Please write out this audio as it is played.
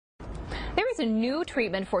There is a new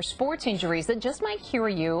treatment for sports injuries that just might cure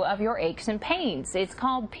you of your aches and pains. It's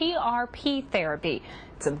called PRP therapy.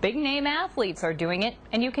 Some big-name athletes are doing it,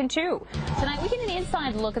 and you can too. Tonight, we get an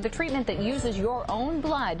inside look at the treatment that uses your own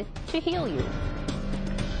blood to heal you.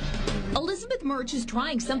 Elizabeth Murch is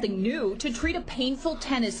trying something new to treat a painful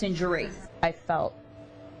tennis injury. I felt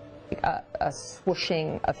like a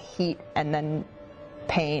swooshing of heat and then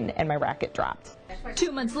pain, and my racket dropped.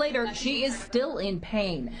 2 months later, she is still in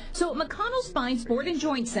pain. So at McConnell Spine Sport and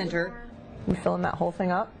Joint Center, You filling that whole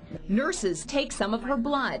thing up? nurses take some of her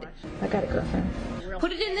blood, I got a girlfriend.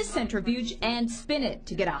 put it in the centrifuge, and spin it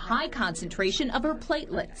to get a high concentration of her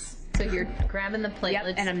platelets. So you're grabbing the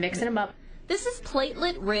platelets and I'm mixing them up. This is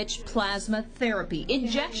platelet-rich plasma therapy,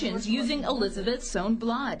 injections using Elizabeth's own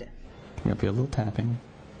blood. There'll be a little tapping.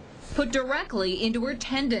 Put directly into her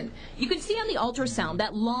tendon. You can see on the ultrasound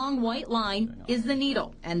that long white line is the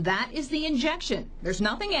needle, and that is the injection. There's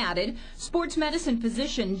nothing added. Sports medicine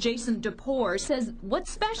physician Jason DePore says what's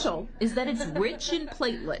special is that it's rich in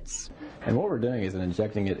platelets. And what we're doing is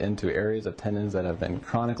injecting it into areas of tendons that have been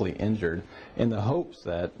chronically injured in the hopes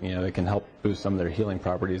that, it can help boost some of their healing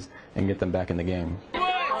properties and get them back in the game.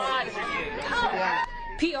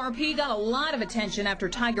 PRP got a lot of attention after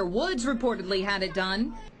Tiger Woods reportedly had it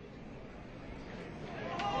done.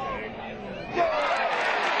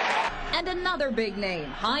 And another big name,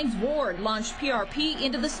 Hines Ward, launched PRP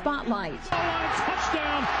into the spotlight.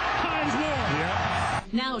 Touchdown, Hines Ward. Yeah.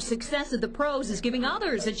 Now success at the pros is giving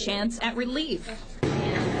others a chance at relief.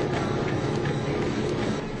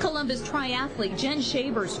 Columbus triathlete Jen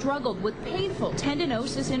Shaver struggled with painful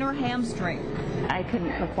tendinosis in her hamstring. I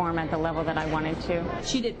couldn't perform at the level that I wanted to.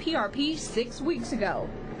 She did PRP 6 weeks ago.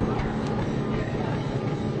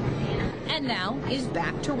 And now is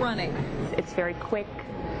back to running. It's very quick.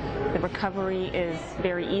 The recovery is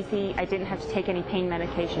very easy. I didn't have to take any pain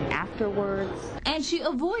medication afterwards. And she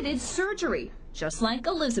avoided surgery, just like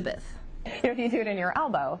Elizabeth. If you do it in your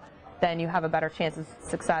elbow, then you have a better chance of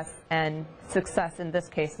success, and success in this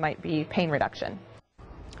case might be pain reduction.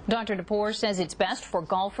 Dr. DePore says it's best for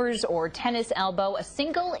golfers or tennis elbow. A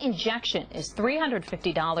single injection is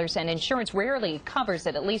 $350, and insurance rarely covers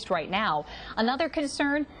it, at least right now. Another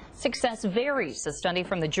concern, success varies. A study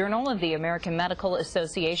from the Journal of the American Medical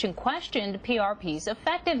Association questioned PRP's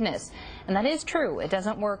effectiveness. And that is true. It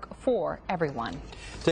doesn't work for everyone.